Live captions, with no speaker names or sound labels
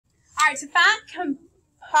All right, to find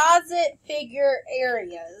composite figure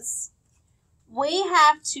areas, we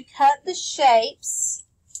have to cut the shapes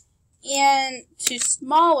into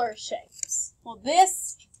smaller shapes. Well,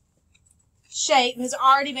 this shape has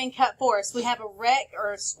already been cut for us. We have a rect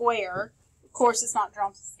or a square. Of course, it's not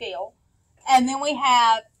drawn to scale. And then we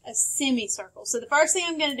have a semicircle. So the first thing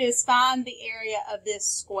I'm going to do is find the area of this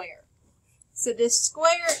square. So this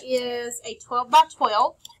square is a 12 by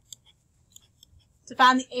 12. To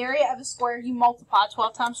find the area of a square, you multiply.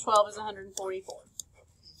 12 times 12 is 144.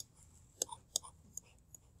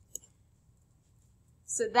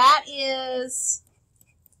 So that is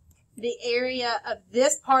the area of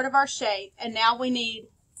this part of our shape, and now we need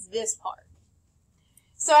this part.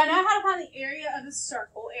 So I know how to find the area of a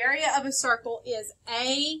circle. Area of a circle is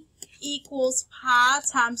A equals pi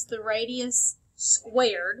times the radius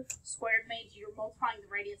squared. Squared means you're multiplying the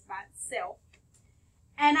radius by itself.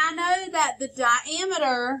 And I know that the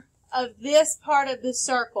diameter of this part of the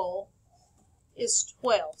circle is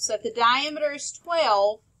 12. So if the diameter is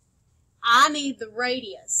 12, I need the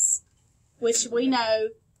radius, which we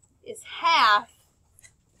know is half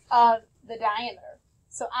of the diameter.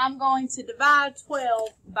 So I'm going to divide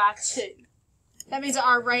 12 by 2. That means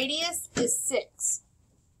our radius is 6.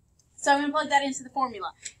 So I'm going to plug that into the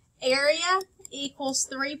formula. Area equals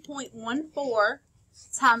 3.14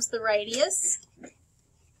 times the radius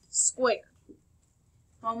squared.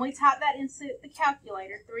 When we type that into the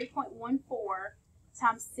calculator, 3.14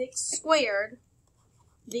 times 6 squared,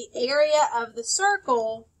 the area of the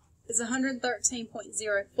circle is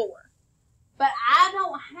 113.04. But I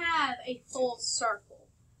don't have a full circle.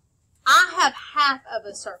 I have half of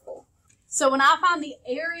a circle. So when I find the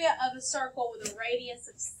area of a circle with a radius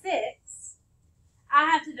of 6, I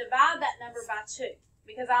have to divide that number by 2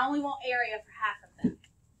 because I only want area for half of that.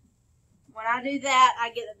 When I do that, I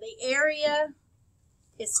get that the area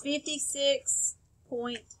is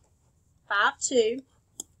 56.52.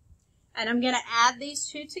 And I'm going to add these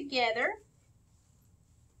two together.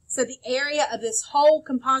 So the area of this whole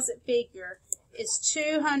composite figure is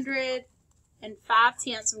 205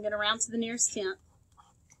 tenths. I'm going to round to the nearest tenth.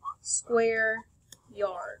 Square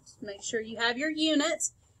yards. Make sure you have your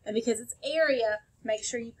units. And because it's area, make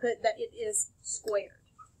sure you put that it is squared.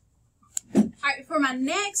 All right, for my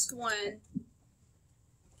next one,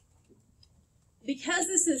 because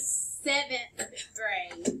this is 7th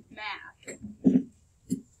grade math,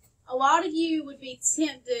 a lot of you would be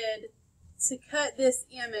tempted to cut this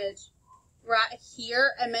image right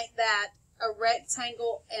here and make that a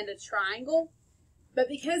rectangle and a triangle. But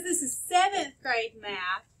because this is 7th grade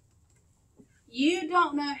math, you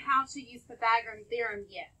don't know how to use Pythagorean theorem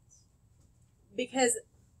yet. Because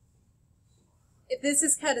if this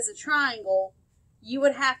is cut as a triangle, you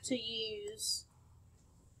would have to use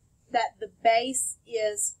that the base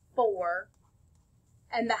is 4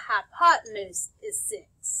 and the hypotenuse is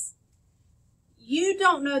 6. You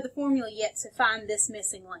don't know the formula yet to find this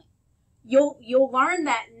missing link. You'll learn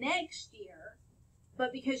that next year,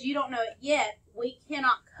 but because you don't know it yet, we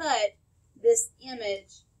cannot cut this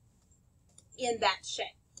image in that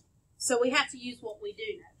shape. So we have to use what we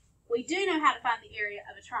do know. We do know how to find the area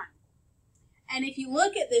of a triangle. And if you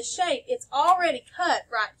look at this shape, it's already cut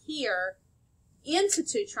right here into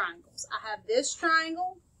two triangles. I have this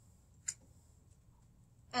triangle,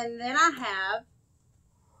 and then I have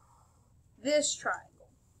this triangle.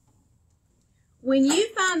 When you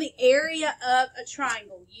find the area of a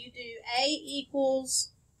triangle, you do A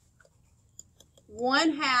equals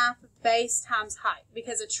 1/2 base times height.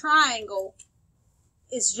 Because a triangle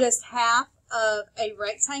is just half of a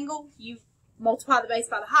rectangle. You multiply the base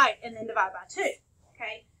by the height and then divide by 2.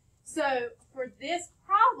 Okay? So for this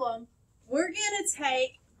problem, we're going to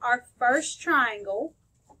take our first triangle,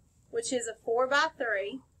 which is a 4 by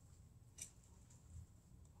 3.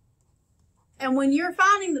 And when you're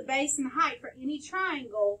finding the base and the height for any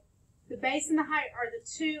triangle, the base and the height are the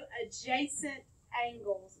two adjacent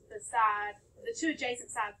angles beside, the two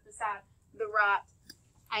adjacent sides beside the right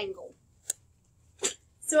angle.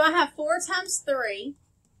 So I have 4 times 3,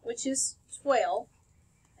 which is 12,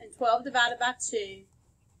 and 12 divided by 2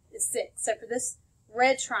 is 6. So for this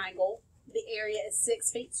red triangle, the area is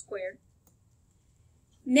 6 feet squared.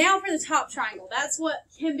 Now for the top triangle. That's what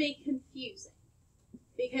can be confusing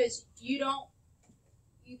because you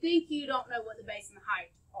think you don't know what the base and the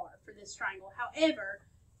height are for this triangle. However,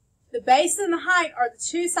 the base and the height are the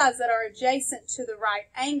two sides that are adjacent to the right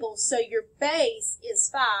angle. So your base is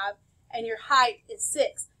 5 and your height is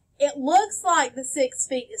 6. It looks like the 6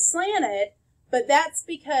 feet is slanted, but that's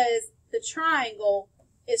because the triangle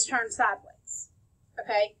is turned sideways.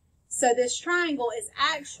 Okay? So this triangle is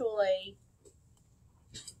actually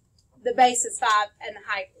the base is 5 and the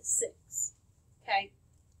height is 6. Okay?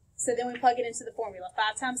 So then we plug it into the formula.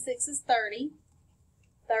 5 times 6 is 30.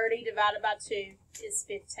 30 divided by 2 is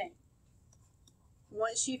 15.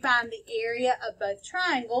 Once you find the area of both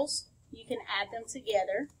triangles, you can add them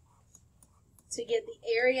together to get the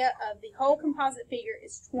area of the whole composite figure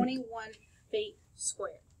is 21 feet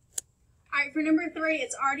squared. All right, for number 3,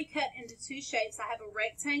 it's already cut into 2 shapes. I have a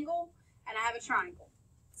rectangle and I have a triangle.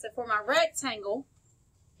 So for my rectangle,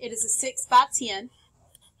 it is a 6 by 10.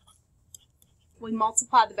 We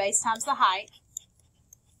multiply the base times the height,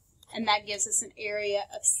 and that gives us an area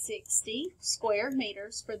of 60 square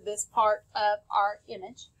meters for this part of our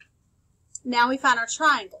image. Now we find our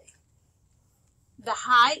triangle. The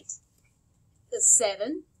height is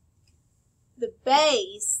 7. The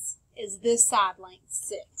base is this side length,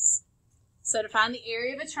 6. So to find the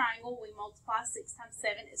area of a triangle, we multiply 6 times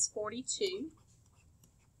 7 is 42.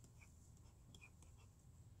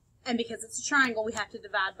 And because it's a triangle, we have to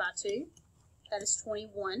divide by 2. That is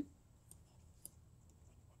 21.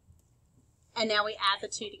 And now we add the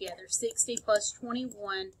 2 together. 60 plus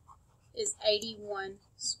 21 is 81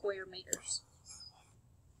 square meters.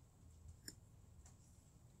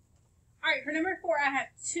 All right, for number 4, I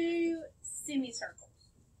have 2 semicircles.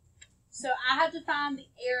 So I have to find the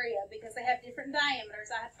area, because they have different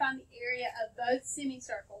diameters, I have to find the area of both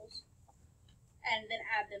semicircles and then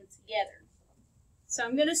add them together. So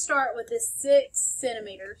I'm going to start with this 6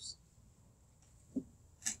 centimeters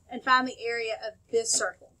and find the area of this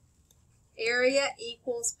circle. Area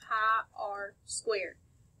equals pi r squared.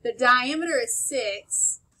 The diameter is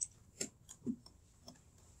 6,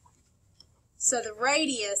 so the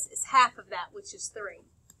radius is half of that, which is 3.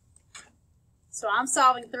 So I'm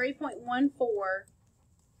solving 3.14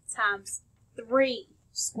 times 3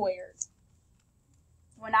 squared.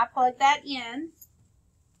 When I plug that in,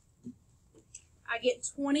 I get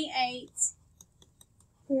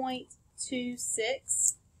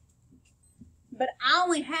 28.26. But I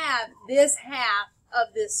only have this half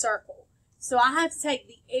of this circle. So I have to take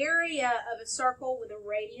the area of a circle with a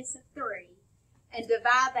radius of 3 and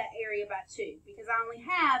divide that area by 2, because I only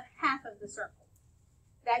have half of the circle.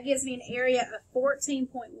 That gives me an area of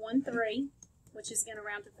 14.13, which is going to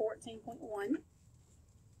round to 14.1.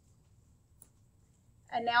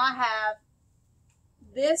 And now I have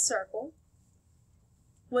this circle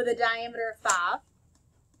with a diameter of 5.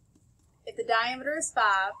 If the diameter is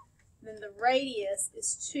 5, then the radius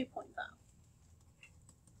is 2.5.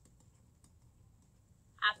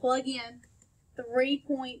 I plug in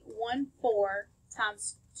 3.14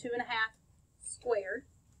 times 2.5 squared.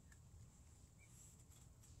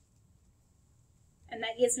 And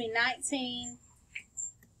that gives me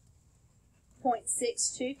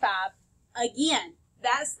 19.625. Again,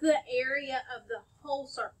 that's the area of the whole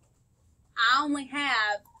circle. I only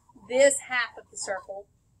have this half of the circle,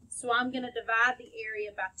 so I'm going to divide the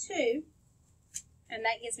area by 2, and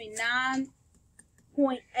that gives me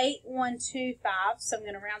 9.8125, so I'm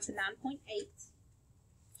going to round to 9.8.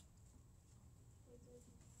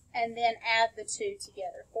 And then add the 2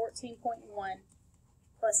 together. 14.1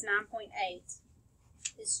 plus 9.8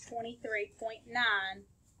 is 23.9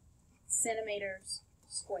 centimeters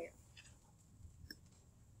squared.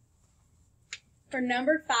 For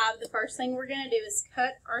number 5, the first thing we're going to do is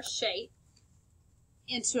cut our shape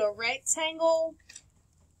into a rectangle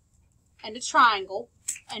and a triangle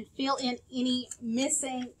and fill in any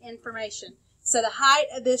missing information. So the height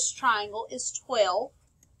of this triangle is 12,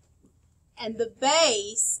 and the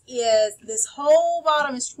base is, this whole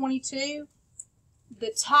bottom is 22,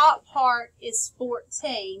 the top part is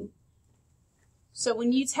 14. So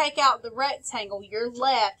when you take out the rectangle, you're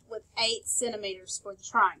left with 8 centimeters for the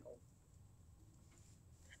triangle.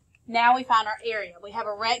 Now we find our area. We have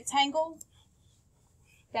a rectangle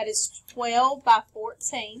that is 12 by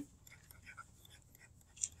 14.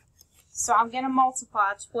 So I'm going to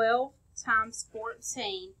multiply 12 times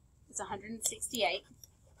 14 is 168.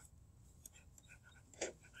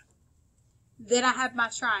 Then I have my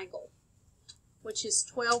triangle, which is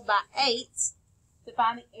 12 by 8. To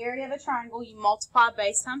find the area of a triangle, you multiply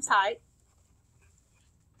base times height,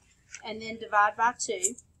 and then divide by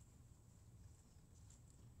 2.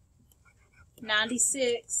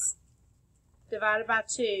 96 divided by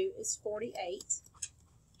 2 is 48.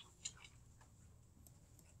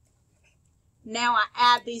 Now I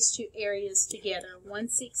add these two areas together.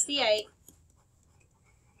 168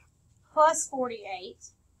 plus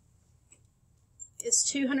 48 is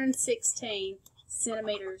 216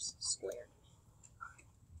 centimeters squared.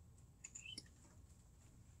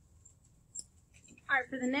 All right,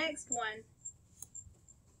 for the next one,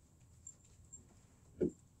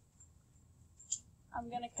 I'm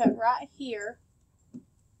going to cut right here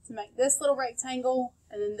to make this little rectangle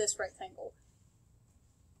and then this rectangle.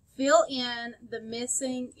 Fill in the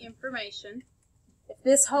missing information. If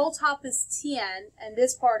this whole top is 10 and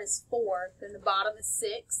this part is 4, then the bottom is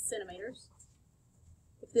 6 centimeters.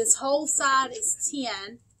 If this whole side is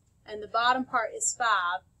 10 and the bottom part is 5,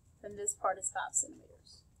 then this part is 5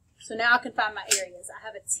 centimeters. So now I can find my areas. I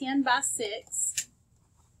have a 10 by 6.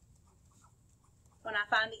 When I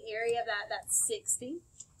find the area of that, that's 60.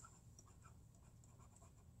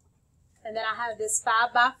 And then I have this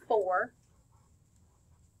 5 by 4.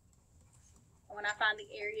 And when I find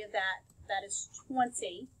the area of that, that is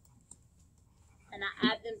 20. And I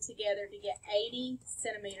add them together to get 80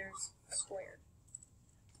 centimeters squared.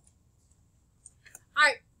 All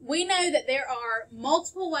right, we know that there are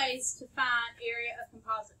multiple ways to find area of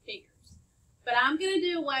composite figures. But I'm going to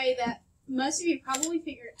do a way that most of you probably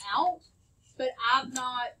figured out, but I've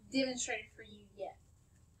not demonstrated for you yet.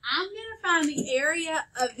 I'm going to find the area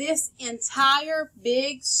of this entire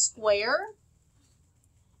big square,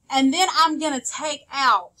 and then I'm going to take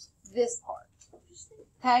out this part.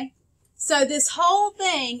 Okay? So this whole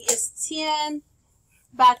thing is 10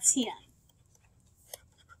 by 10,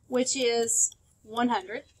 which is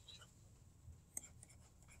 100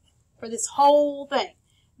 for this whole thing.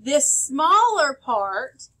 This smaller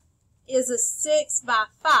part is a 6 by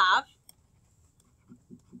 5,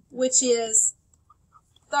 which is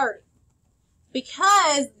 30.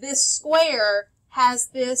 Because this square has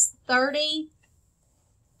this 30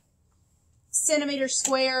 centimeter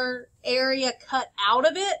square area cut out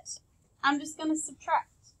of it, I'm just going to subtract.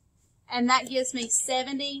 And that gives me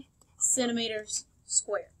 70 centimeters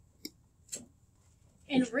square.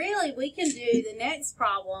 And really, we can do the next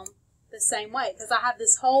problem the same way, because I have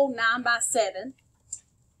this whole 9 by 7.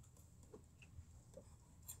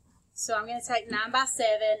 So I'm going to take 9 by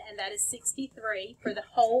 7, and that is 63 for the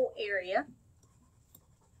whole area.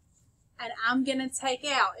 And I'm going to take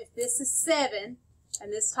out, if this is 7,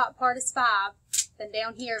 and this top part is 5, then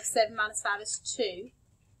down here, if 7 minus 5 is 2.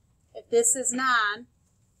 If this is 9,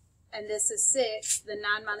 and this is 6, then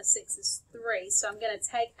 9 minus 6 is 3. So I'm going to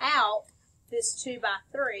take out this 2 by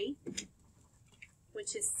 3,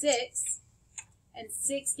 which is 6, and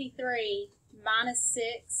 63 minus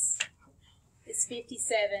 6 is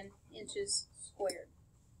 57 inches squared.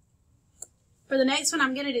 For the next one,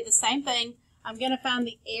 I'm going to do the same thing. I'm going to find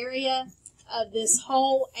the area of this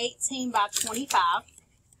whole 18 by 25.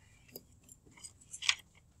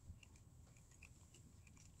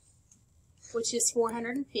 Which is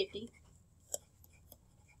 450.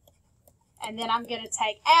 And then I'm going to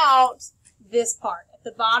take out this part. If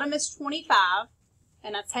the bottom is 25,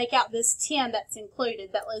 and I take out this 10 that's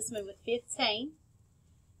included, that leaves me with 15.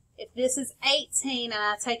 If this is 18, and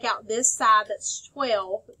I take out this side, that's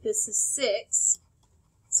 12. This is 6.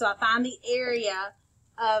 So I find the area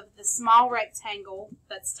of the small rectangle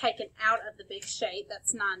that's taken out of the big shape,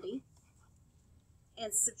 that's 90.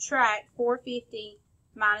 And subtract 450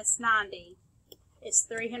 minus 90 is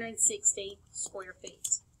 360 square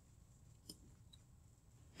feet.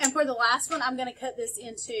 And for the last one, I'm going to cut this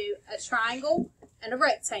into a triangle and a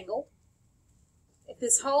rectangle. If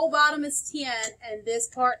this whole bottom is 10 and this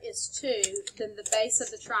part is 2, then the base of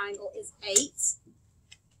the triangle is 8.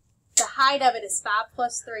 The height of it is 5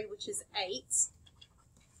 plus 3, which is 8.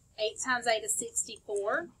 8 times 8 is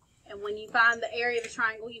 64. And when you find the area of a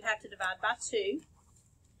triangle, you have to divide by 2.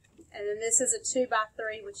 And then this is a 2 by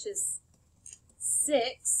 3, which is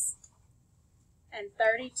 6. And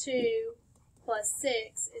 32 plus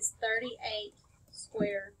 6 is 38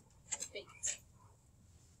 square feet.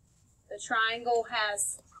 The triangle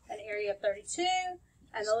has an area of 32,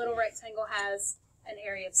 and the little rectangle has an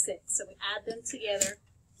area of 6. So we add them together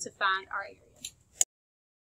to find our area.